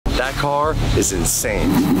That car is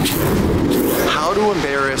insane. How to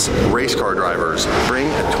embarrass race car drivers. Bring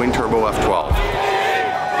a twin turbo F12.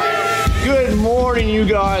 Good morning, you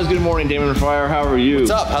guys. Good morning, Damon Fryer. How are you?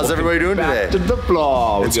 What's up? How's everybody doing today? To the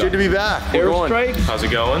vlog. It's good to be back. Airstrike. How's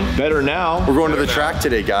it going? Better now. We're going to the track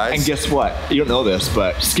today, guys. And guess what? You don't know this,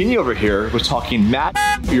 but Skinny over here was talking mad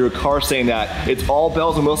your car, saying that it's all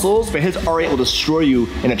bells and whistles, but his R8 will destroy you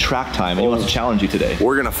in a track time, and he wants to challenge you today.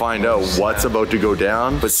 We're gonna find out what's about to go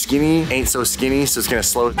down, but Skinny ain't so skinny, so it's gonna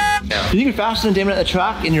slow down. You think you're faster than Damon at the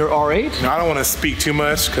track in your R8? No, I don't want to speak too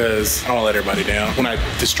much because I don't want to let everybody down when I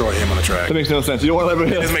destroy him on the track. That makes no sense. You don't want to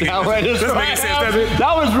let everybody down. Doesn't make sense, does it?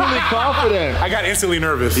 That was really confident. I got instantly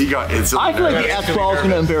nervous. He got instantly I feel like the F12 is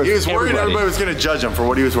gonna embarrass He was worried everybody. everybody was gonna judge him for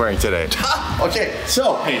what he was wearing today. Okay,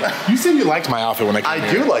 so You said you liked my outfit when I came I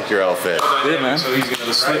here. do like your outfit. Yeah, man. So he's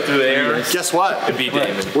gonna slip through the air. Guess what? To be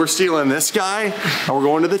Damon. We're stealing this guy, and we're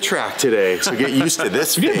going to the track today. So get used to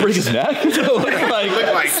this. You didn't break his neck?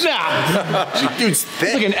 like snap. Dude's thick.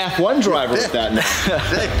 He's like an F1 driver with that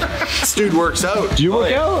now. This dude works out. Do you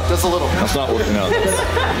work out? Just a little. That's not working out.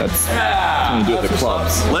 That's something to do with the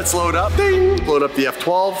clubs. Let's load up. Ding. Load up the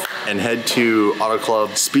F12 and head to Auto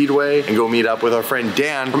Club Speedway and go meet up with our friend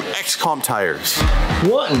Dan from XCOM Tires.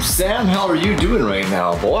 What and Sam, how are you doing right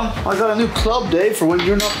now, boy? I got a new club, Dave, for when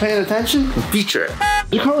you're not paying attention. Feature.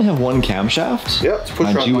 Do you currently have one camshaft? Yep, it's My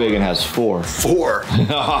pusher on G-Wagon has 4. 4.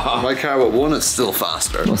 My car with one is still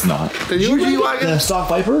faster. No, it's not. Then your G-Wagon? A stock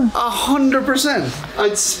Viper? 100%.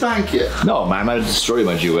 I'd spank you. No, man, I might destroy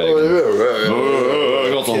my G-Wagon. I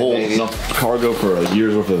got the whole enough cargo for a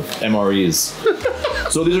year's worth of MREs.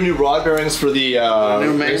 So these are new rod bearings for the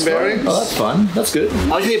New main race car? bearings? Oh, that's fun. That's good.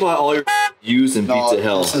 How do you buy all your used and beat to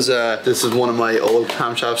hell? This is one of my old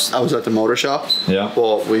camshafts. I was at the motor shop. Yeah.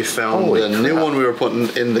 But we found the new one we were putting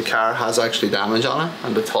in the car has actually damage on it,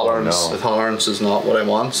 and the tolerance is not what I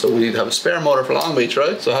want. So we need to have a spare motor for Long Beach,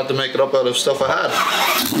 right? So I had to make it up out of stuff I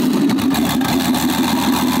had.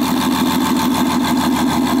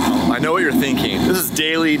 I know what you're thinking. This is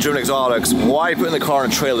daily driven exotics. Why put in the car in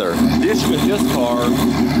a trailer? The issue with this car,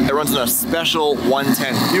 it runs on a special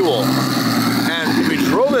 110 fuel. And if we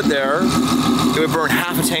drove it there, it would burn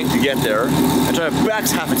half a tank to get there. And drive back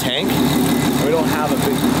half a tank. And we don't have a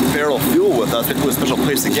big barrel of fuel with us. It's a special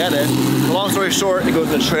place to get it. So long story short, it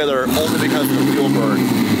goes in the trailer only because of the fuel burn.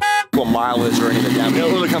 Well, mileage or anything. It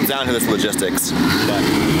really comes down to this logistics. But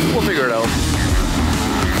we'll figure it out.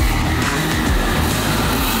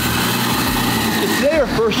 Is today your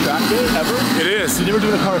first track day ever? It is. You've never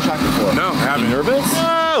driven a car on track before? No, I haven't. You nervous?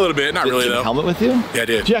 A little bit, not really Did you have though. a helmet with you? Yeah, I did.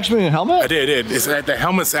 Did you actually bring a helmet? I did. It's the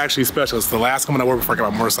helmet's actually special. It's the last helmet I wore before I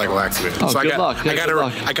got my motorcycle accident. Oh, so good luck. Yeah, good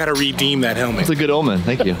luck. I gotta redeem that helmet. It's a good omen.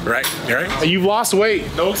 Thank you. Right? You right? You've lost weight.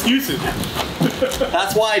 No excuses.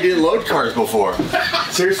 That's why I didn't load cars before.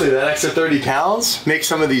 Seriously, that extra 30 pounds makes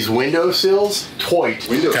some of these window sills toit.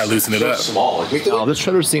 Window Gotta loosen it so up. small. Like, Oh, this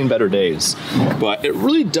trailer's seen better days, but it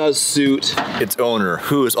really does suit its owner,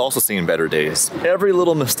 who is also seeing better days. Every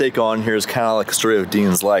little mistake on here is kind of like a story of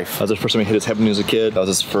Dean's life. That was the first time he hit his head when he was a kid. That was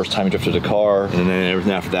his first time he drifted a car, and then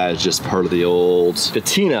everything after that is just part of the old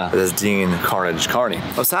patina that is Dean Carnage Carney.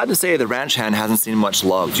 I'm sad to say the ranch hand hasn't seen much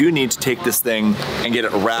love. You need to take this thing and get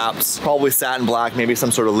it wrapped, probably satin black, maybe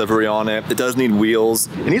some sort of livery on it. It does need wheels.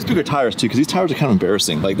 It needs bigger tires too, because these tires are kind of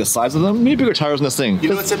embarrassing. Like the size of them, we need bigger tires in this thing. You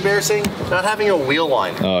know what's embarrassing? Not having a wheel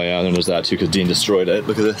line. Oh yeah, then there's that too, because Dean destroyed it.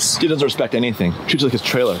 Look at this. Dean doesn't respect anything. Treats it like his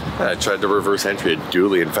trailer. I tried to reverse entry it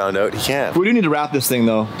dually and found out he can't. We do need to wrap this thing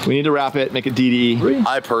though. We need to wrap it, make it DDE.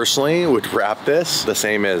 I personally would wrap this the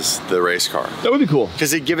same as the race car. That would be cool.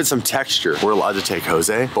 Because it give it some texture. We're allowed to take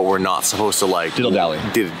Jose, but we're not supposed to like Diddle-dally.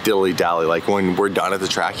 Dilly-dally. Like when we're done at the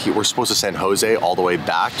track, we're supposed to send Jose all the way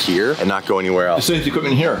back here and not go anywhere else. Safe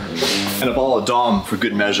equipment here. And a ball of Dom for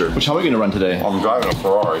good measure. Which how are we gonna run today? I'm driving a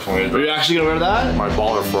Ferrari. So Are you actually gonna wear that? my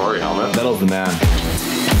baller Ferrari helmet. Metal's the man.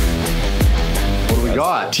 What do we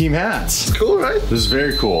got? Team hats. It's cool, right? This is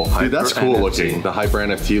very cool. Dude, that's cool looking. The Hyper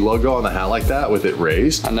NFT logo on the hat like that with it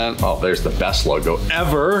raised. And then, Oh, there's the best logo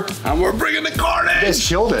ever. and we're bringing the carnage. You guys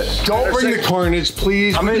killed it. Don't bring the carnage,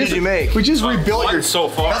 please. How many did you make? We just rebuilt your. So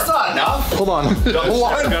far. That's not enough. Hold on. We're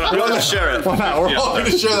gonna share it. We're all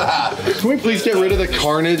gonna share the hat. Can we please get rid of the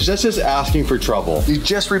carnage? That's just asking for trouble. You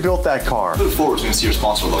just rebuilt that car. Look forward to see your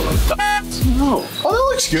sponsor logo. Oh, that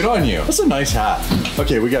looks good on you. That's a nice hat.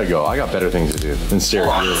 Okay, we gotta go. I got better things to do than stare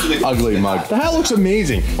at your ugly mug. The hat looks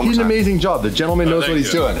amazing. He's an amazing job. The gentleman knows what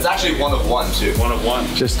he's doing. It's actually one of one too. One of one.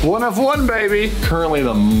 Just one of one, baby. Currently,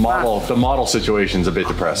 the model situation's a bit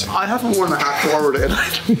depressing. I haven't worn the hat forward in.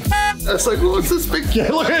 That's like, look, this big. Yeah,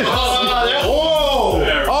 look at it.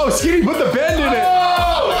 Whoa! Oh, Skinny, put the bend in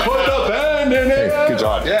it. Put the bend in it. Hey, good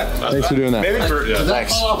job. bud. Yeah. Thanks for doing that. Maybe for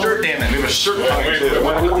thanks. Shirt, damn it. We have a shirt coming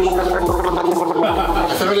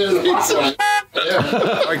too.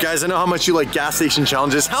 All right, guys, I know how much you like gas station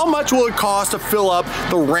challenges. How much will it cost to fill up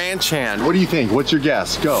the ranch hand? What do you think? What's your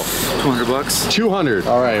guess? Go. 200 bucks. 200.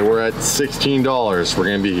 All right, we're at $16. We're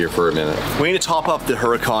gonna be here for a minute. We need to top up the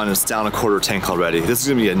Huracan. It's down a quarter tank already. This is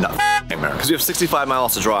gonna be a nightmare. Because we have 65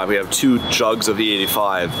 miles to drive. We have 2 jugs of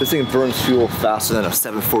E85. This thing burns fuel faster than a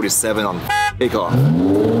 747 on takeoff.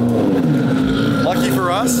 Lucky for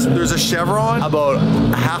us, there's a Chevron about a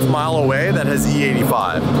half mile away that has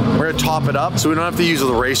E85. We're gonna top it up so we don't have to use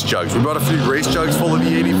the race jugs. We brought a few race jugs full of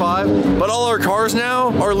E85, but all our cars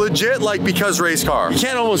now are legit like because Racecar. You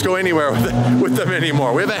can't almost go anywhere with them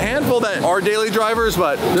anymore. We have a handful that are daily drivers,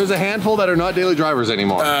 but there's a handful that are not daily drivers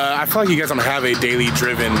anymore. I feel like you guys don't have a daily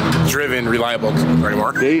driven, reliable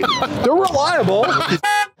anymore. They're reliable.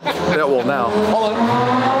 Yeah, well now. Hold on.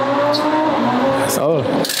 Oh,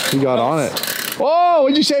 he got on it. Oh,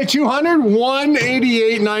 what'd you say, 200?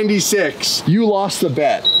 188.96. You lost the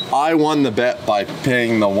bet. I won the bet by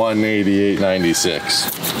paying the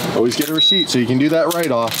 188.96. Always get a receipt so you can do that right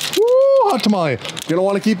off. Woo, hot tamale. You don't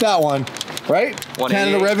want to keep that one. Right?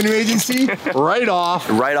 Canada Revenue Agency, right off.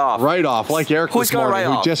 Right off. Right off, like Eric this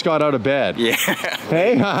morning, who just got out of bed. Yeah.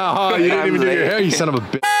 Hey, you didn't even do your hair, you son of a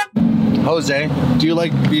bitch. Jose, do you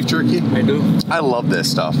like beef jerky? I do. I love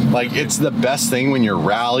this stuff. Like, it's the best thing when you're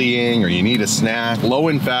rallying or you need a snack. Low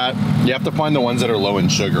in fat. You have to find the ones that are low in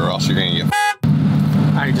sugar or else you're gonna get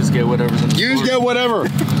I just get whatever. You just get whatever.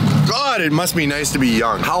 God, it must be nice to be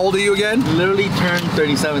young. How old are you again? Literally turned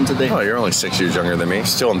 37 today. Oh, you're only 6 years younger than me.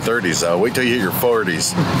 Still in 30s though. Wait till you hit your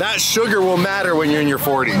 40s. That sugar will matter when you're in your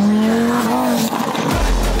 40s.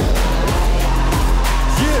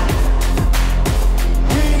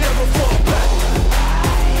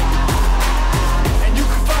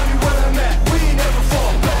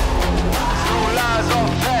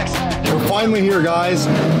 Finally here, guys.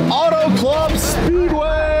 Auto Club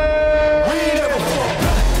Speedway!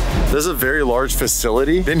 This is a very large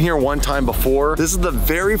facility. Been here one time before. This is the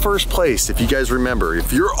very first place, if you guys remember.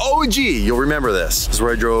 If you're OG, you'll remember this. This is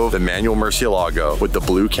where I drove the manual Murcielago with the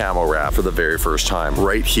blue camo wrap for the very first time.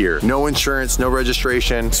 Right here. No insurance, no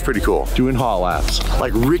registration. It's pretty cool. Doing hot laps.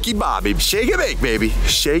 Like Ricky Bobby. Shake and bake, baby.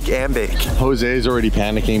 Shake and bake. Jose's already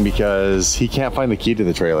panicking because he can't find the key to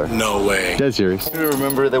the trailer. No way. Dead serious. I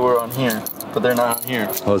remember they were on here, but they're not on here.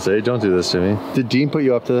 Jose, don't do this to me. Did Dean put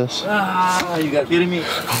you up to this? Ah, you got kidding me.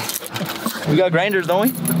 We got grinders, don't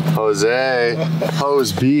we? Jose,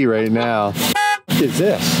 Hose B right now. What is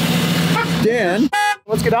this? Dan?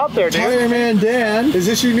 Let's get out there, dude. Tire Man Dan, is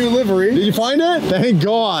this your new livery? Did you find it? Thank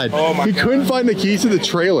God. Oh my He God. couldn't find the keys to the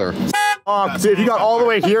trailer. So if you got all the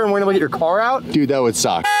way here and we're gonna get your car out, Dude, that would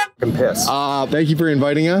suck. I'm pissed. Thank you for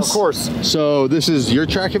inviting us. Of course. So this is your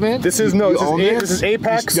track event? This is You own this is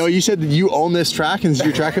Apex. No, you said that you own this track and this is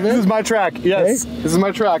your track event? This is my track. Yes, Okay. this is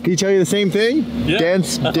my track. Did he tell you the same thing? Yeah.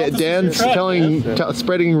 Dan's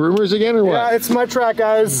spreading rumors again or what? Yeah, it's my track,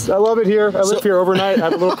 guys. I love it here. I live here overnight. I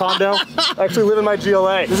have a little condo. I actually live in my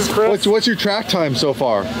GLA. This is Chris. What's your track time so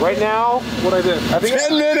far? Right now, what I did. I think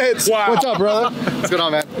 10 minutes! Wow. What's up, brother? What's going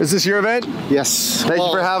on, man? Is this your event? Yes. Thank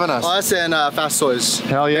you for having us. Us and Fast Toys.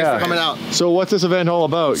 Hell yeah. Thanks for coming out. So what's this event all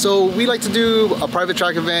about? So we like to do a private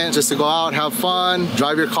track event just to go out, have fun,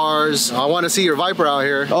 drive your cars. I want to see your Viper out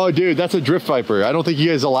here. Oh, dude, that's a drift Viper. I don't think you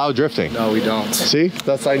guys allow drifting. No, we don't. See?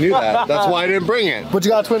 I knew that. That's why I didn't bring it. But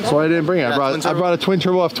you got a twin? That's why I didn't bring it. Yeah, I brought a twin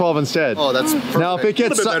turbo F12 instead. Oh, that's perfect. Now, if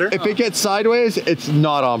it gets sideways, it's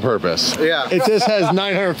not on purpose. Yeah. It just has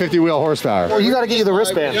 950 wheel horsepower. Well, you got to get you the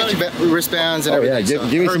wristband. Wristbands and Oh yeah,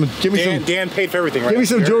 everything. give me some. Dan paid for everything, right? Give me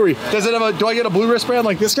some jewelry. Does it have a? Do I get a blue wristband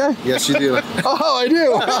like this guy? Yes, you do. Oh, I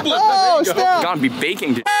do. Oh, snap. Gotta be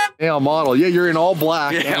baking, dude. Male model. Yeah, you're in all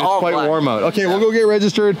black. Yeah, and it's all quite black. warm out. Okay, we'll go get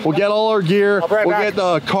registered. We'll get all our gear. I'll be right We'll back. get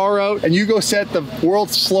the car out, and you go set the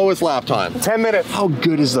world's slowest lap time. 10 minutes. How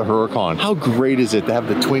good is the Huracan? How great is it to have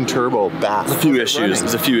the twin turbo back?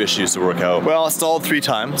 There's a few issues to work out. Well, it's stalled 3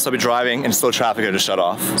 times, so I'll be driving and slow traffic, I just shut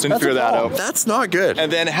off. So I need to figure that out. That's not good.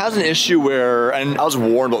 And then it has an issue where, and I was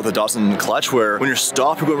warned about the Datsun clutch, where when you're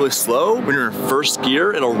stopped, you're going really slow. When you're in first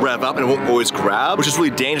gear, it'll rev up and it won't always grab, which is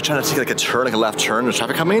really dangerous trying to take like a turn, like a left turn, there's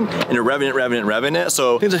traffic coming. and you're revving it.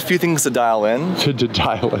 So I think there's a few things to dial in. To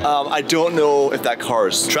dial in. I don't know if that car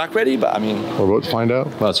is track ready, but I mean, we're about to find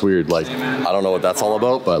out. That's weird. Like, I don't know what that's all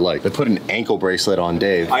about, but like, they put an ankle bracelet on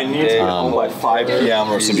Dave. I need to get home by 5 p.m.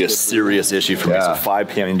 or it's gonna be a serious issue for me. So 5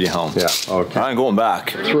 p.m. I need to be home. Yeah. Okay. I'm going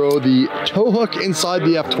back. Throw the tow hook inside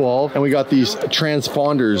the F12, and we got these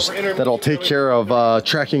transponders that'll take care of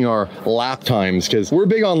tracking our lap times, because we're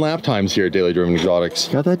big on lap times here at Daily Driven Exotics.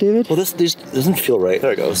 Got that, David? Well, this doesn't feel right.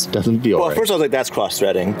 There it goes. Doesn't feel right. Well, at first I was like, that's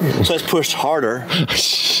cross-threading. So I just pushed harder.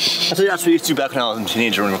 That's what we used to do back when I was a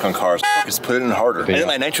teenager when we worked on cars. Just put it in harder. Yeah. And then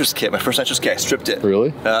my nitrous kit, my first nitrous kit, I stripped it.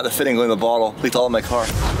 Really? The fitting going in the bottle leaked all in my car.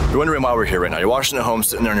 You're wondering why we're here right now. You're watching at home,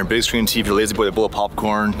 sitting there on your big screen TV, you're lazy boy, a bowl of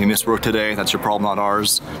popcorn. You missed work today. That's your problem, not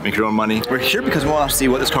ours. Make your own money. We're here because we want to see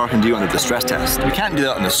what this car can do on the distress test. We can't do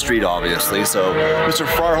that on the street, obviously. So Mr.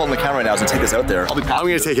 Farr holding the camera right now is going to take this out there. I'm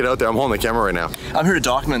going to take it out there. I'm holding the camera right now. I'm here to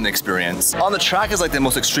document the experience. On the track is like the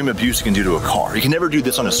most extreme abuse you can do to a car. You can never do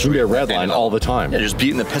this on a street. You get a red line all the time. Yeah, just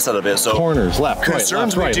beating the piss out of it. So corners, left,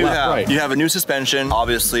 concerns right, we do left, have. right. You have a new suspension,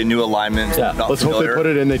 obviously new alignment. Yeah. Let's hope they put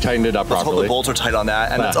it in, they tightened it up properly. Let's hope the bolts are tight on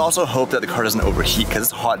that, and let's also hope that the car doesn't overheat because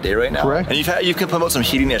it's a hot day right now. Correct. And you can put out some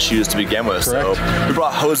heating issues to begin with. Correct. So we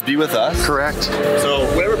brought Hose B with us. Correct. So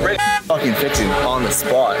whatever break fucking fixing on the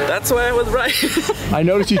spot. That's why I was right. I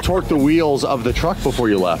noticed you torqued the wheels of the truck before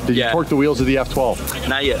you left. Did you torque the wheels of the F12?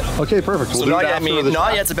 Not yet. Okay, perfect. So not yet.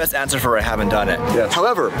 Not yet's the best answer for I haven't done it. Yes.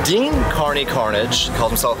 However, Dean Carnage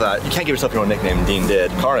calls himself that. You can't give yourself your own nickname. Dean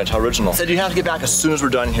did. Carnage, how original. Said you have to get back as soon as we're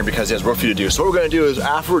done here because he has work for you to do. So what we're gonna do is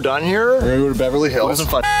after we're done here, we're gonna go to Beverly Hills. Some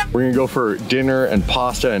fun. We're gonna go for dinner and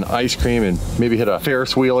pasta and ice cream and maybe hit a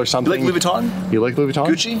Ferris wheel or something. You like Louis Vuitton? You like Louis Vuitton?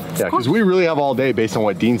 Gucci? Yeah, because we really have all day based on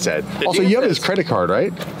what Dean said. Also, you have his credit card,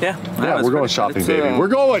 right? Yeah. Yeah, we're going shopping, baby. We're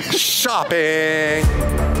going shopping.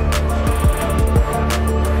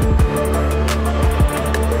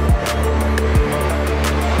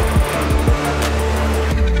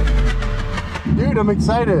 Dude, I'm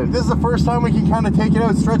excited. This is the first time we can kind of take it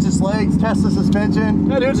out, stretch its legs, test the suspension.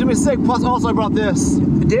 Yeah, dude, it's gonna be sick. Plus, also, I brought this.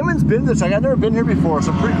 Damon's been to this track. I've never been here before,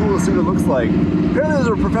 so pretty cool to see what it looks like. Apparently, there's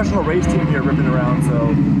a professional race team here ripping around,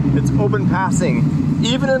 so it's open passing,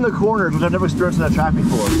 even in the corners, which I've never experienced on that track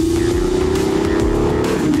before.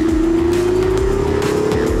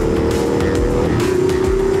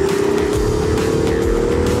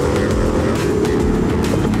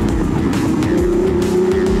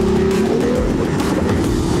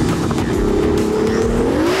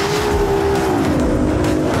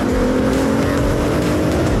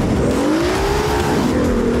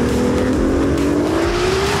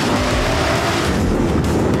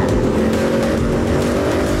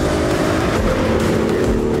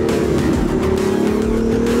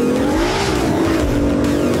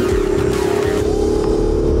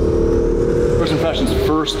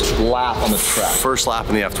 First lap on the track. First lap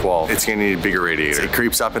in the F12. It's gonna need a bigger radiator. It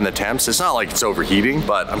creeps up in the temps. It's not like it's overheating,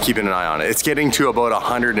 but I'm keeping an eye on it. It's getting to about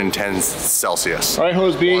 110 Celsius. All right,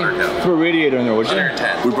 Hose B, throw a radiator in there, would you?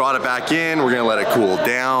 110. We brought it back in. We're gonna let it cool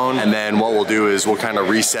down, and then what we'll do is we'll kind of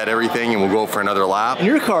reset everything, and we'll go for another lap. In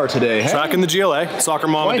your car today, hey? Tracking the GLA, Soccer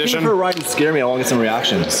Mom edition. Take it for a ride and scare me. I want to get some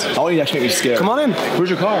reactions. I want you to actually make me scared. Come on in. Where's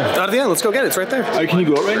your car? Out of the end. Let's go get it. It's right there. All right, can you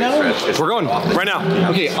go out right now? We're going right now.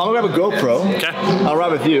 Okay, I'm gonna grab a GoPro. Okay. I'll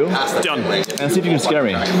ride with you. Done. And see if you can scare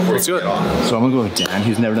me. Let's do it. So I'm gonna go with Dan.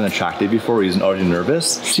 He's never done a track day before. He's already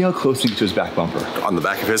nervous. See how close he gets to his back bumper. On the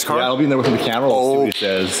back of his car? Yeah, I'll be in there with the camera. We'll see what he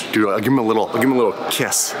says. Dude, I'll give him a little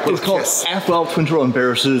kiss. It's called F12 Twin Turbo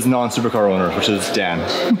Embarrasses non-supercar owners, which is Dan.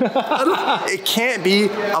 It can't be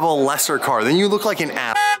of a lesser car. Then you look like an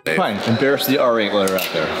ass. Fine, embarrass the R8 while they're out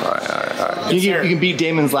there. All right. You can beat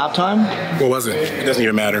Damon's lap time? What was it? It doesn't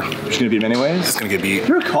even matter. You're just gonna beat him anyways? It's gonna get beat.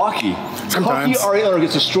 You're cocky. Sometimes. Cocky R8 owner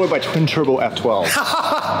gets destroyed by twin turbo F12.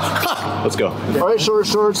 Let's go. All right,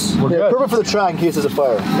 shorts. We're good. Perfect for the track in case there's a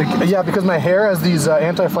fire. Yeah, because my hair has these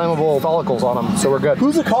anti-flammable follicles on them, so we're good.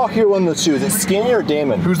 Who's the cockier one of the two? Is it Skinny or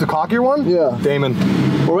Damon? Who's the cockier one? Yeah. Damon.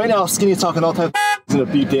 Well, right now, Skinny's talking all time. He's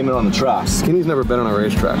gonna beat Damon on the track. Skinny's never been on a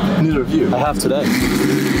racetrack. Neither of you. I have today.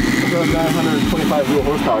 925 real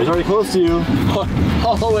horsepower. He's already close to you.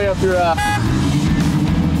 All the way up your ass.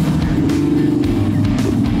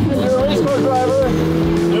 You're a race car driver.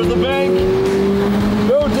 There's the bank.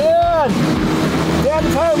 Go, Dan! Dan, the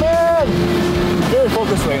tire man! Very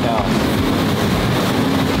focused right now.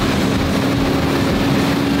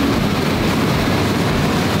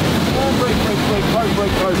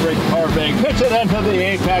 Hard brake. Pitch it into the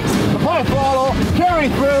apex. Apply throttle. Carry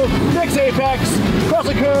through. Fix apex. Cross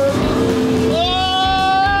the curve.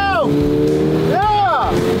 Oh!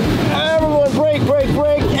 Yeah! Everyone brake.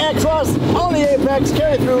 X-Rust on the apex.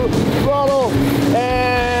 Carry through. Throttle.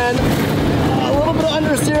 And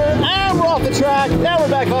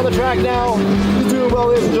back on the track now. He's doing well,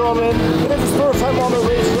 ladies and gentlemen. It is his first time on the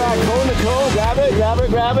racetrack. Cone to cone, grab it, grab it,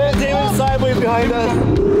 grab it. Damon sideways behind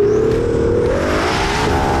us.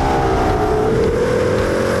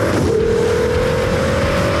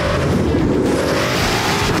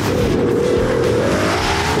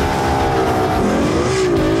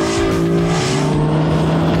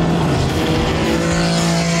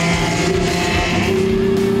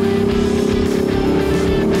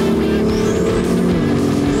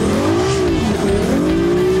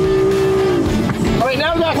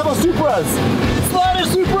 Slider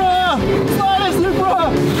Supra! Slider Supra!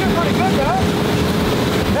 You're pretty good, man.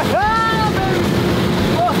 Baby!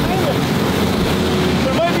 Oh, Damon.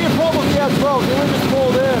 There might be a problem with the F12. Damon just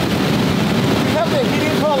pulled in. We had the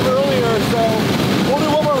heating problem earlier, so we'll do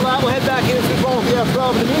one more lap. We'll head back in and see the problem with the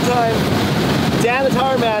F12. In the meantime, Dan the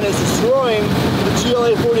Tire Man is destroying the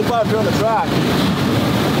GLA 45 here on the track.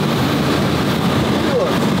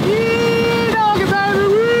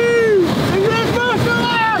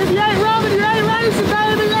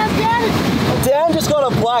 Dan just got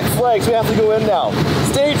a black flag, so we have to go in now.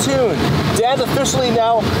 Stay tuned. Dan's officially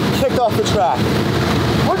now kicked off the track.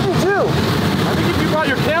 What did you do? I think if you brought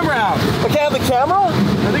your camera out. I can't have the camera?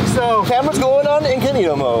 I think so. Camera's going on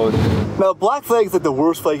incognito mode. Now, black flag is like the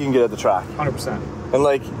worst flag you can get at the track. 100%. And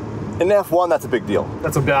like, in F1, that's a big deal.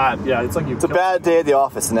 That's a bad, yeah, it's like you. It's a bad day at the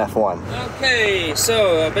office in F1. Okay,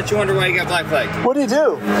 so I bet you wonder why you got black flag. What do you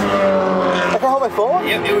do? I can hold my phone?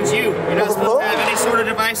 Yep, it was you. You're not supposed to have any sort of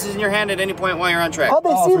devices in your hand at any point while you're on track. How'd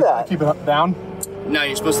they see that? Keep it up, down. No,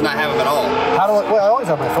 you're supposed to not have them at all. How do I? Well, I always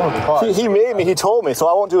have my phone in the car. He made me. He told me, so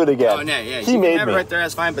I won't do it again. Oh, no, yeah. He you made can have me. it right there.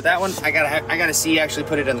 That's fine. But that one, I gotta see you actually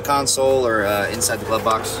put it in the console or inside the glove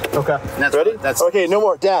box. Okay. And that's, Ready? That's okay. No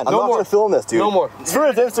more, Dan. I'm not gonna film this, dude. No more. It's for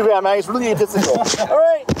his Instagram, man. It's really egotistical. All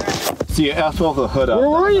right. See you F12 the hood up. Where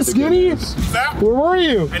were you, Skinny? Where were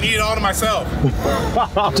you? I need it all to myself.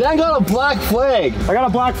 Dan got a black flag. I got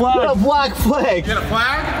a black flag. You got a black flag. Get a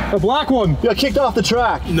flag? A black one. You got kicked off the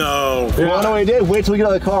track. No. You wanna know what he did? Wait till we get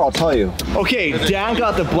out of the car, I'll tell you. Okay, Dan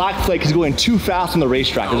got the black flag because he's going too fast on the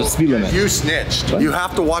racetrack. There's a speed limit. You snitched. What? You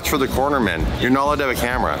have to watch for the cornermen. You're not allowed to have a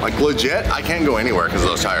camera. Like legit, I can't go anywhere because of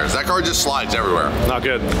those tires. That car just slides everywhere. Not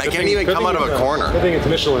good. I can't even come out of a corner. Good thing it's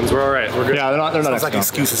Michelin's. We're all right. We're good. Yeah, they're not Sounds like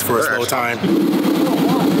excuses for a slow time.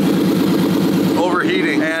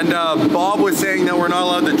 Overheating. And Bob was saying that we're not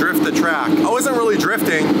allowed to drift the track. I wasn't really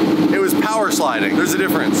drifting. It was power sliding. There's a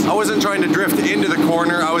difference. I wasn't trying to drift into the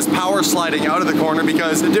corner. I was power sliding out of the corner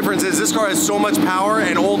because the difference is this car has so much power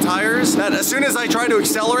and old tires that as soon as I try to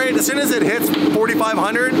accelerate, as soon as it hits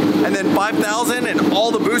 4,500 and then 5,000 and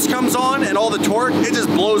all the boost comes on and all the torque, it just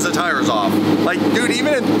blows the tires off. Like, dude,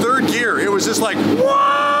 even in third gear, it was just like,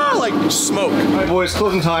 whoa, like smoke. All right, boys,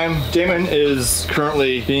 closing time. Damon is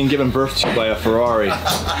currently being given birth to by a Ferrari. Get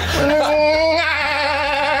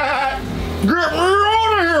me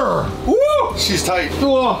out of here! Woo! She's tight.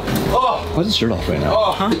 Oh. Why is his shirt off right now?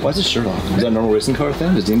 Why is his shirt off? Is that a normal racing car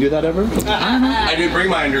thing? Does Dean do that ever? I didn't bring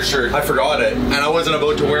my undershirt. I forgot it. And I wasn't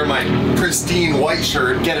about to wear my pristine white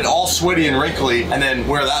shirt, get it all sweaty and wrinkly, and then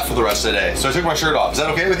wear that for the rest of the day. So I took my shirt off. Is that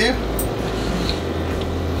okay with you?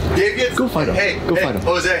 Dave gets, go fight him. Go fight him.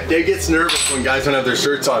 Jose, Dave gets nervous when guys don't have their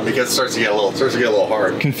shirts on because it starts to get a little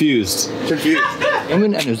hard. Confused.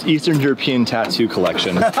 Damon and his Eastern European tattoo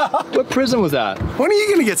collection. What prison was that? When are you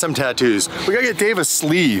gonna get some tattoos? We gotta get Dave a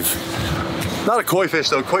sleeve. Not a koi fish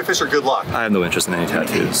though. Koi fish are good luck. I have no interest in any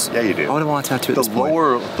tattoos. Yeah, you do. Why would I want a tattoo at this point?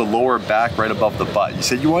 The lower back right above the butt. You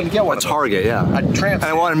said you wanted to get one. A target, yeah. And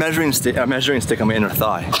I want a measuring stick on my inner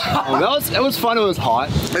thigh. That was fun. It was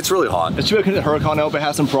hot. It's really hot. It's a Huracan out, but it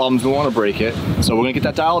has some problems. We want to break it, so we're gonna get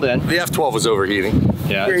that dialed in. The F12 was overheating.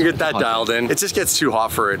 Yeah, we're gonna get that dialed in. It just gets too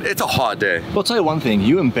hot for it. It's a hot day. Well, I'll tell you one thing.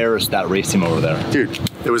 You embarrassed that race team over there, dude.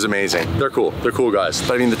 It was amazing. They're cool. They're cool guys.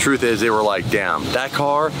 But I mean, the truth is, they were like, damn, that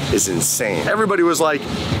car is insane. Everybody was like,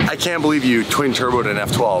 I can't believe you twin turboed an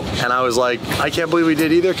F12. And I was like, I can't believe we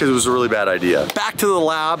did either because it was a really bad idea. Back to the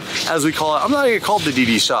lab, as we call it. I'm not even called the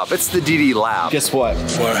DD shop. It's the DD lab. Guess what?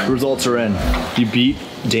 What? The results are in. You beat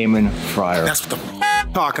Damon Fryer. That's what the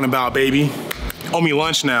talking about, baby. Owe me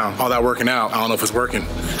lunch now. All that working out. I don't know if it's working.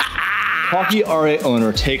 Hockey RA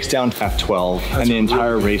owner takes down F12 and the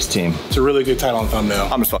entire race team. It's a really good title on thumbnail.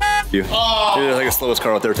 I'm just fucking you. You're like the slowest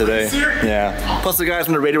car out there today. Yeah. Plus the guys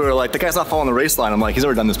on the radio were like, the guy's not following the race line. I'm like, he's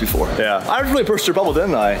already done this before. Yeah. I really burst your bubble,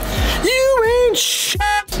 didn't I? You ain't shit.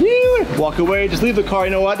 You walk away, just leave the car.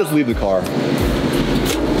 You know what? Just leave the car.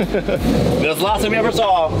 That was the last time we ever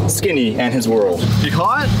saw Skinny and his world. You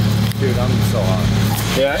caught? Dude, I'm so hot.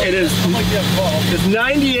 Yeah, it is. It's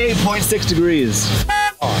 98.6 degrees.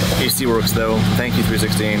 AC works though. Thank you,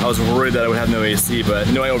 316. I was worried that I would have no AC, but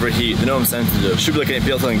I overheat. I know I'm sensitive. Should be looking at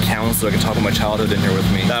built-in counts so I can talk about my childhood in here with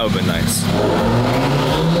me. That would have been nice.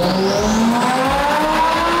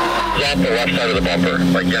 Get the left side of the bumper.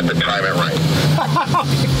 Like, get the time it right.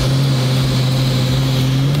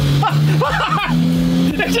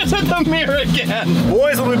 It just hit the mirror again.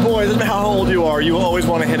 Boys will be boys, no matter how old you are, you will always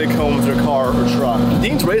want to hit a cone with your car or truck.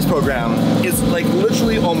 Dean's race program is like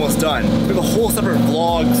literally almost done. We have a whole separate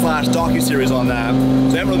vlog slash docu-series on that.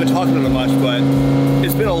 So I haven't really been talking about it much, but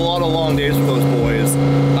it's been a lot of long days for those boys.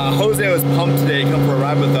 Jose was pumped today to come for a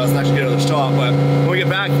ride with us and actually get another shot, but when we get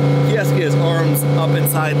back, he has to get his arms up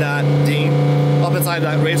inside that Dean, up inside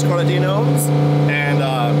that race car that Dean owns, and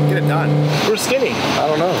get it done. We're skinny. I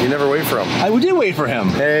don't know. You never wait for him. We did wait for him.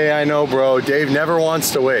 Hey, I know, bro. Dave never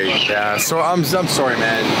wants to wait. Yeah, so I'm sorry,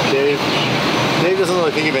 man. Dave doesn't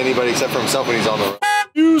really think of anybody except for himself when he's on the road.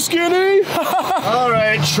 You skinny? All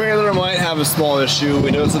right, trailer might have a small issue.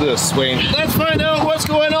 We noticed a bit of swing. Let's find out what's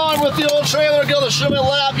going on with the old trailer. Go to show me a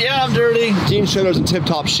lap. Yeah, I'm dirty. Dean's trailer's in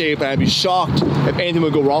tip-top shape, and I'd be shocked if anything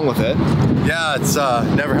would go wrong with it. Yeah, it's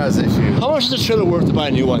never has issues. How much is the trailer worth to buy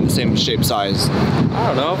a new one, the same shape, size? I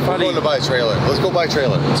don't know. We're going to buy a trailer. Let's go buy a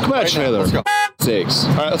trailer. Let's go buy a trailer. Let's go. Sakes.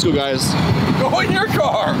 All right, let's go, guys. Go in your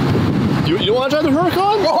car. You don't want to drive the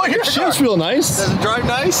Huracan? Go in your car. Shit's real nice. Does it drive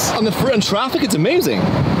nice? On the in traffic, it's amazing.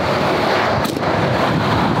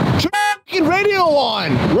 Turn radio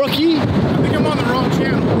on, rookie. I think I'm on the wrong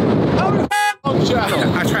channel. Wrong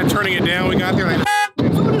channel. I tried turning it down. We got there like.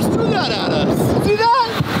 Someone just threw that at us. See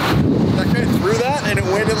that? That guy threw that and it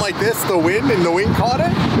went in like this, the wind, and the wing caught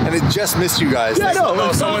it, and it just missed you guys. Yeah, no.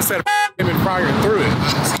 No, someone said him and Fryer threw it.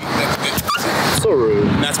 So rude.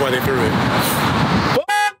 And that's why they threw it.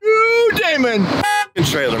 You, Damon.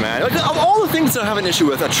 Trailer, man. Like, of all the things that I have an issue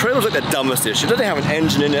with, a trailer's like the dumbest issue. It doesn't have an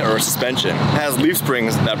engine in it or a suspension. It has leaf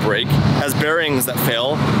springs that break, has bearings that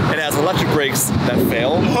fail, it has electric brakes that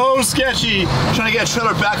fail. Oh, sketchy. Trying to get a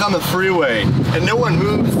trailer back on the freeway, and no one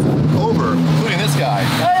moves over, including this guy.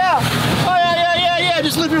 Oh yeah,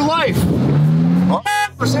 just live your life.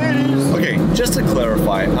 Mercedes. Okay, just to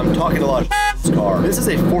clarify, I'm talking a lot of this car. This is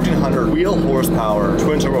a 1400 wheel horsepower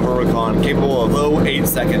twin turbo Huracan capable of low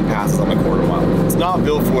 8-second passes on the quarter mile. It's not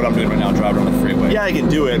built for what I'm doing right now, driving on the freeway. Yeah, I can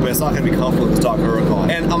do it, but it's not going to be comfortable with the stock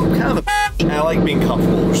Huracan. And I'm kind of and I like being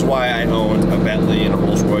comfortable, which is why I owned a Bentley and a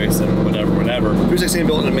Rolls Royce and whatever. 316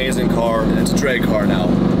 built an amazing car, and it's a drag car now.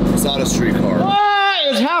 It's not a street car.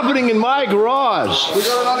 What is happening in my garage? We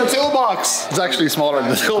got another toolbox. It's actually smaller than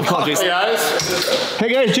the toolbox. Hey guys. Hey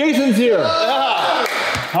guys, Jason's here. Yeah.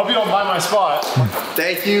 Hope you don't mind my spot.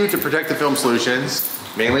 Thank you to Protective Film Solutions,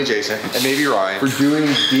 mainly Jason, and maybe Ryan, for doing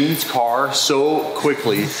Dean's car so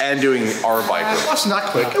quickly and doing our Viper. It wasn't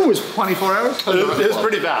that quick. It was 24 hours. It was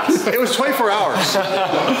pretty fast. It was 24 hours.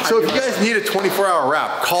 So if you guys need a 24-hour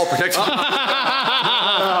wrap, call Protective.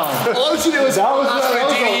 All you do is That was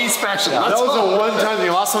DDE special. That was the one time.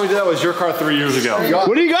 The last time we did that was your car 3 years ago.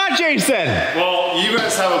 What do you got, Jason? Well, you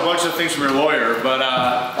guys have a bunch of things from your lawyer, but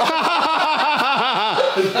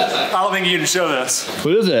I don't think you can show this.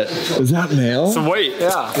 What is it? Is that mail? Some weight.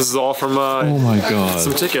 Yeah. This is all from Oh my god.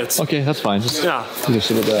 some tickets. Okay, that's fine. Just Yeah. take a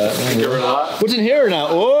shit of that. Get rid of that. What's in here now?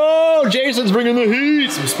 Oh, Jason's bringing the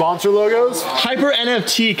heat. Some sponsor logos. Hyper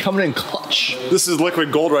NFT coming in clutch. This is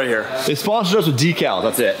liquid gold right here. They sponsored us with decals.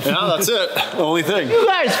 That's it. Yeah, that's it. Only thing. You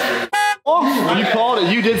guys. You called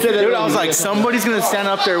it. You did say that. Dude, I was like, somebody's gonna stand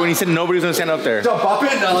up there when he said nobody's gonna stand up there. Bop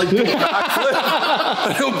it and I like do a backflip.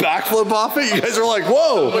 I do a backflip off it. You guys are like,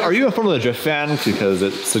 whoa. Are you a Formula Drift fan? Because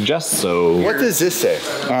it suggests so. What does this say?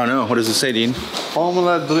 I don't know. What does it say, Dean?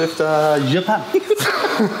 Formula Drift Japan.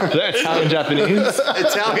 They're Italian Japanese.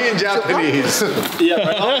 Italian Japanese. Yeah,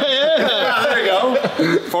 right. Yeah, there you go.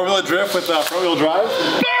 Formula Drift with front wheel drive.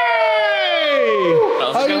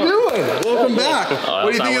 How you doing? Welcome back.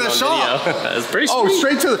 What do you think of the shop? It's pretty sweet. Oh,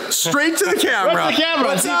 straight to the camera. Right to the camera.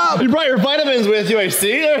 What's up? You brought your vitamins with you, I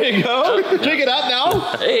see. There you go. Drink it up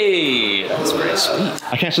now. Hey, that's pretty sweet.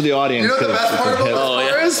 I can't show the audience. You know what the best part about this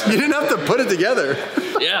car is? You didn't have to put it together.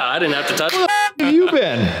 Yeah, I didn't have to touch it. Where have you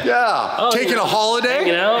been? Yeah. Taking a holiday.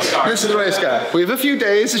 Hanging out. This is the race guy. We have a few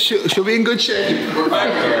days. She'll be in good shape. Yeah,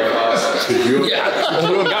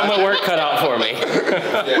 got my work cut out for me.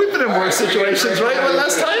 We've been in worse situations, right? One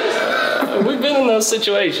last time? We've been in those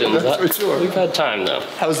situations. That's for sure. We've had time though.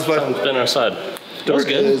 How's the flight? It's been our side. It was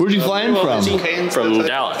good. Where'd you fly in from? From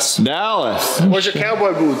Dallas. Dallas. Where's your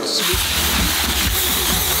cowboy boots?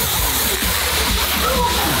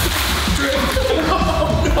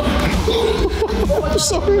 I'm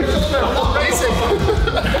sorry. You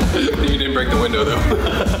didn't break the window though.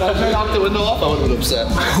 If I knocked the window off, I would have been upset.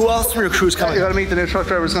 Who else from your crew's coming? You gotta meet the new truck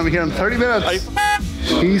driver. He's gonna be here in 30 minutes.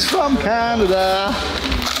 He's from Canada.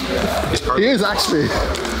 He is actually.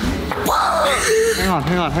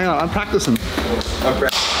 Hang on. I'm practicing.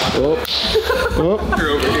 Oh. You're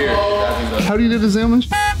over here. How do you do the zoom in?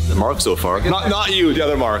 The Mark so far. Not you, the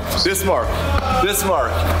other Mark. This Mark. This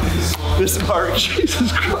Mark. This Mark.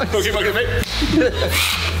 Jesus Christ. Okay, mate.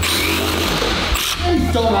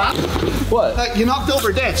 What? You knocked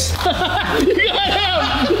over this. You got him!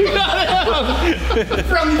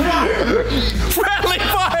 Friendly fire! Friendly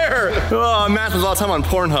fire! Oh, Matt spends a lot of time on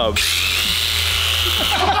Pornhub.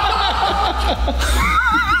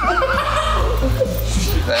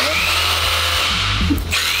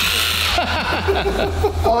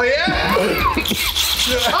 Oh yeah?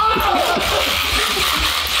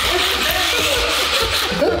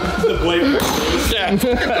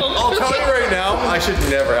 I'll tell you right now, I should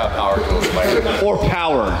never have power tools in my life. Or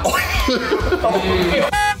power.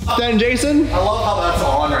 Then Jason? I love how that's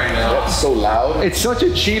on right now. It's so loud. It's such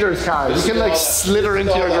a cheater's car. You can like slither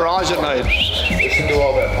into your garage at night. Listen to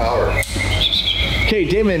all that power. Okay,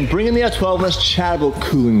 Damon, bring in the F12 and let's chat about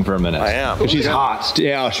cooling for a minute. I am. She's hot.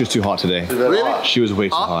 Yeah, she was too hot today. Really? She was way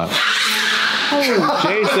too hot.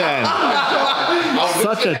 Jason!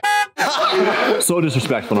 Such a so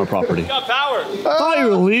disrespectful on our property. Got power. I thought you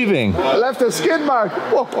were leaving. I left a skid mark.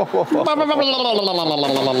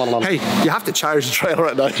 Hey, you have to charge the trailer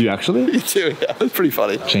at night. Do you actually? You do, yeah. It's pretty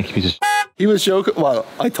funny. Janky piece of He was joking. Well,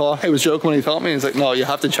 I thought he was joking when he told me. He's like, no, you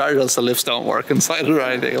have to charge us. The lifts don't work inside it or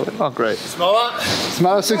anything. I'm like, oh, great. Smell that?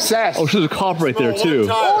 Smell of success. Oh, there's a cop right there too.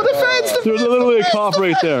 Oh, the fence. There's literally a cop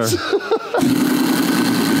right there.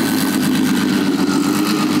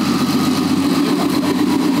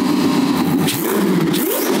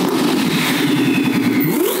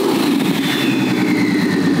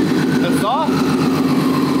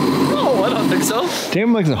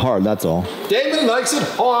 Damon likes it hard, that's all. Damon likes it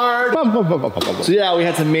hard. So yeah, we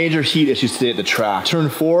had some major heat issues today at the track. Turn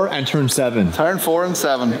 4 and turn 7. Turn 4 and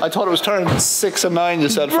 7. I thought it was turn 6 and 9 you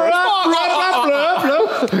said first.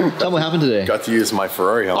 Tell me what happened today. Got to use my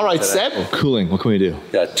Ferrari helmet. All right, today. Seb. Cooling, what can we do?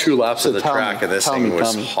 Yeah, 2 laps of the tell track me, and this tell thing me,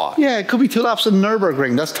 was tell me. hot. Yeah, it could be 2 laps of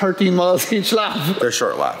Nürburgring. That's 13 miles each lap. They're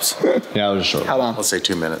short laps. Yeah, it was short. How long? Let's say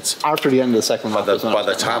 2 minutes. After the end of the second lap. By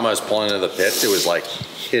the time I was pulling into the pits, it was like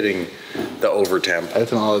hitting the over temp.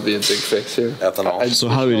 Ethanol would be a big fix here. Ethanol. So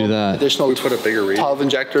how do we do that? Additional We put a bigger read. 12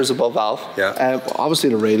 injectors above valve. Yeah. Obviously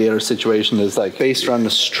the radiator situation is like based around the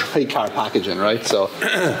straight car packaging, right? So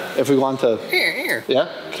if we want to yeah,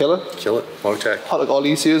 kill it. Kill it. Motec. Put like all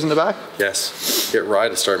ECUs in the back. Yes. Get Rye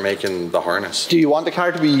to start making the harness. Do you want the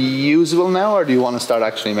car to be usable now or do you want to start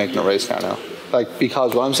actually making a race car now? Like,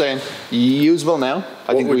 because what I'm saying, usable now.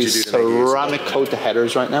 I think would we you do to make it usable? ceramic coat the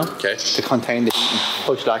headers right now. Okay. To contain the heat and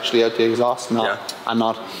push it actually out the exhaust. Yeah. And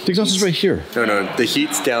not. The exhaust is right here. No, the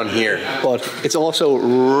heat's down here. But it's also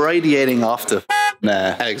radiating off the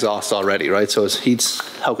exhaust already, right? So it's heat's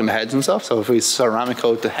hooking the heads and stuff. So if we ceramic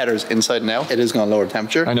coat the headers inside and out, it is going to lower the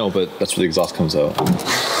temperature. I know, but that's where the exhaust comes out.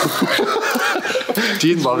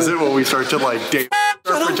 Dean loves it when we start to like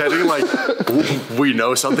start pretending like we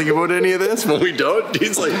know something about any of this, but we don't.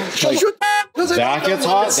 Dean's like that gets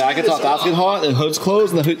hot, that gets hot, the hood's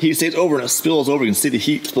closed, and the heat stays over, and it spills over. You can see the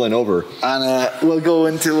heat spilling over. And we'll go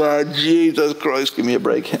into, Jesus Christ, give me a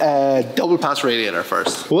break. Double pass radiator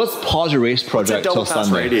first. Well, let's pause your race project till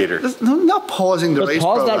Sunday. Radiator. No, not pausing the Let's race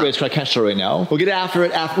pause program. that race because I can't show right now. We'll get after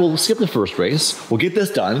it. We'll skip the first race. We'll get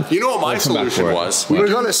this done. You know what my We'll come back solution for it. was? We're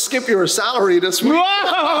going to skip your salary this week.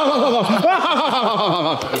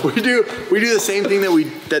 We do the same thing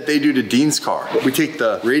that they do to Dean's car. We take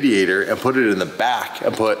the radiator and put it in the back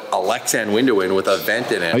and put a Lexan window in with a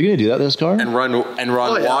vent in it. Are you gonna do that this car? And run Oh, yeah,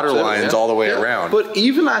 water absolutely, lines yeah. all the way Yeah. around. But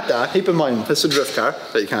even at that, keep in mind, this is a drift car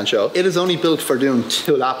that you can't show. It is only built for doing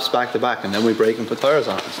 2 laps back to back and then we brake and put tires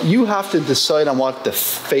on it. You have to decide on what the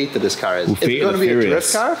fate of this car is. Is it going to be a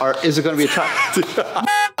drift car or is it going to be a track?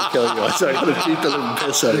 Kill you. Sorry, I'm going to cheat the little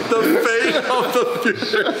piss out of you. The fate of the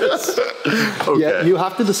Furious. Okay. Yeah, you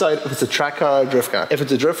have to decide if it's a track car or a drift car. If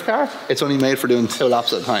it's a drift car, it's only made for doing 2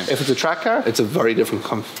 laps at a time. If it's a track car, it's a very different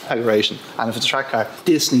configuration. And if it's a track car,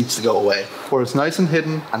 this needs to go away. Where it's nice and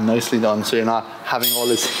hidden and nicely done so you're not having all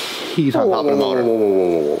this heat on top of the motor.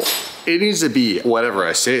 It needs to be whatever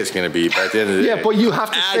I say it's going to be, but at the end of the day. Yeah, but you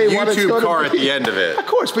have to say what it's going to be. car at the end of it. Of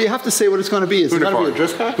course, but you have to say what it's going to be. Is it going to be a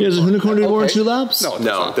drift car? Yeah, does the Unicorn do more than 2 laps?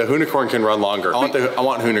 No, the Unicorn can run longer. I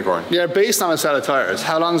want Unicorn. Yeah, based on a set of tires.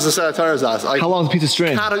 How long does a set of tires last? How long is a piece of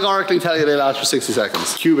string? Categorically tell you they last for 60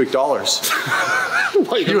 seconds. Cubic dollars.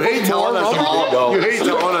 You hate telling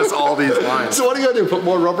us all these lines. So what are you going to do? Put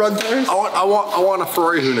more rubber on tires? I want a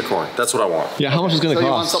Ferrari Unicorn. That's what I want. Yeah, how much is it going to So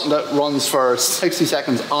you want cost? something that runs for 60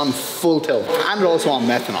 seconds on full tilt. And also on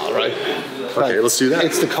methanol, right? Okay, let's do that.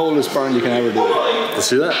 It's the coldest burn you can ever do. Let's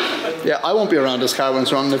do that. Yeah, I won't be around this car when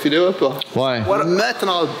it's running if you do it, but... Why? What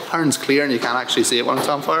methanol turns clear and you can't actually see it when it's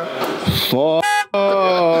on fire. Fuck.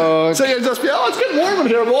 So you'll just be, oh, it's getting warm in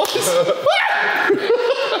here, boys.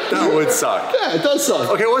 That would suck. Yeah, it does suck.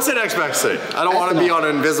 Okay, what's the next best thing? I don't want to be on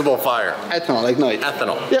an invisible fire. Ethanol, ignite.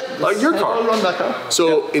 Ethanol. Yeah. Like your car. I'll run that car.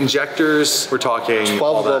 So injectors, we're talking 12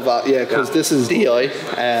 all above that, yeah, because this is DI,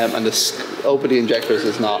 and the scope of the injectors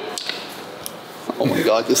is not. Oh my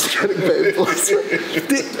God, this is getting painful.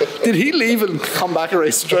 did he leave and come back a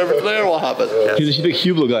race driver today, or what happened? Yes. He's a big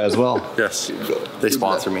Hublot guy as well. Yes, they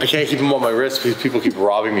sponsor me. I can't keep them on my wrist because people keep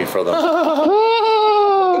robbing me for them.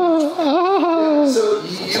 So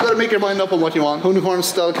you got to make your mind up on what you want. Unicorn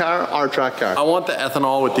style car or track car? I want the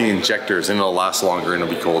ethanol with the injectors and it'll last longer and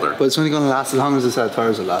it'll be colder. But it's only going to last as long as the set of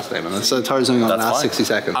tires will last, Damon. The set of tires is only going to last fine. 60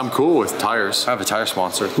 seconds. I'm cool with tires. I have a tire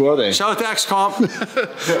sponsor. Who are they? Shout out to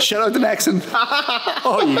XComp. Shout out to Nexon.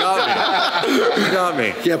 Oh, you got me. You got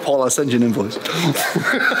me. Yeah, Paul, I'll send you an invoice.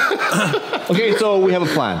 Okay, so we have a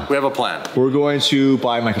plan. We have a plan. We're going to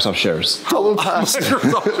buy Microsoft shares. Hubble Pass.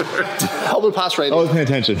 Hubble Pass I radio. wasn't paying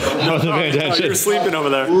attention. I wasn't paying attention. You're sleeping over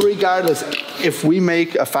there. Regardless, if we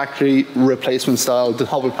make a factory replacement style the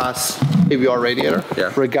Hubble Pass ABR radiator,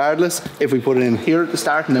 regardless, if we put it in here at the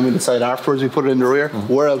start and then we decide afterwards we put it in the rear,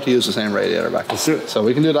 we're able to use the same radiator back. Let's do it. So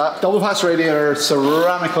we can do that. Double pass radiator,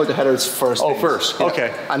 ceramic coat the headers first. Oh, first. Yeah.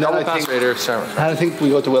 Okay. And then Double pass radiator, ceramic. And I think we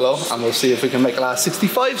go to Willow and we'll see if we can make it last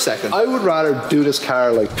 65 seconds. I would rather do this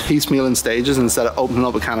car like piecemeal in stages instead of opening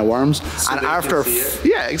up a can of worms. So and after,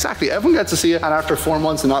 yeah, exactly. Everyone gets to see it. And after 4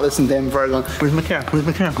 months and not listening to them very going, where's my car? Where's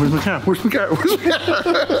my car? Where's my car? Where's my car? Where's my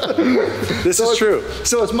car? This is true.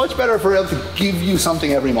 So it's much better for able to give you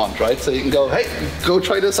something every month, right? So you can go, hey, go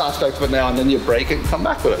try this aspect of it now, and then you break it and come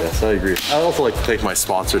back with it. Yes, I agree. I'd also like to thank my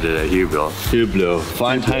sponsor today, Hublot. Hublot.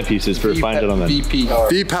 Fine timepieces for fine gentlemen.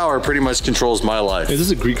 V-Power pretty much controls my life. Is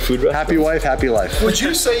this a Greek food restaurant? Happy wife, happy life. Would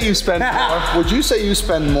you say you spend more? Would you say you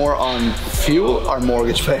spend more on fuel or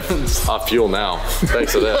mortgage payments? Fuel now,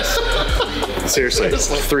 thanks to this. Seriously, it's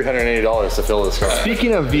 $380 to fill this car.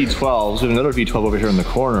 Speaking of V12s, we have another V12 over here in the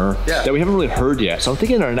corner that we haven't really heard yet. So I'm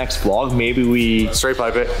thinking in our next vlog, maybe we straight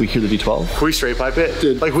pipe it. We hear the V12. Can we straight pipe it?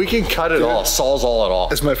 Dude. Like we can cut it all, solves all at all.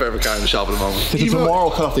 It's my favorite car in the shop at the moment. So tomorrow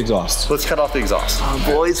we'll cut off the exhaust. Let's cut off the exhaust. Oh,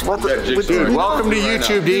 boys, what the? Dude, welcome to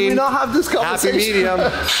YouTube, Dean. Did we not have this conversation? Happy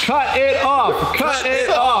medium. Cut it off! Cut it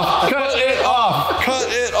off! Cut it off! Cut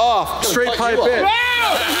it off! Straight pipe it.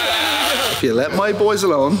 If you let my boys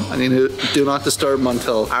alone, and you do not disturb them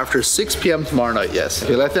until after 6 p.m. tomorrow night, yes. If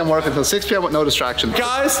you let them work until 6 p.m. with no distraction.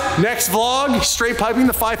 Guys, next vlog, straight piping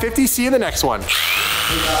the 550. See you in the next one. He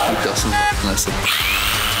doesn't listen.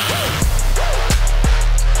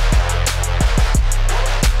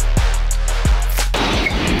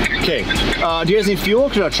 Okay, do you guys need fuel?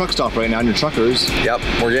 Because we're at a truck stop right now, and you're truckers. Yep,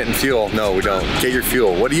 we're getting fuel. No, we don't. Get your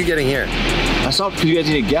fuel. What are you getting here? I saw because you guys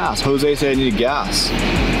needed gas. Jose said I needed gas.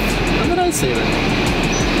 When did I say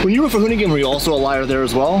that? When you were for Hoonigan, were you also a liar there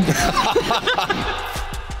as well?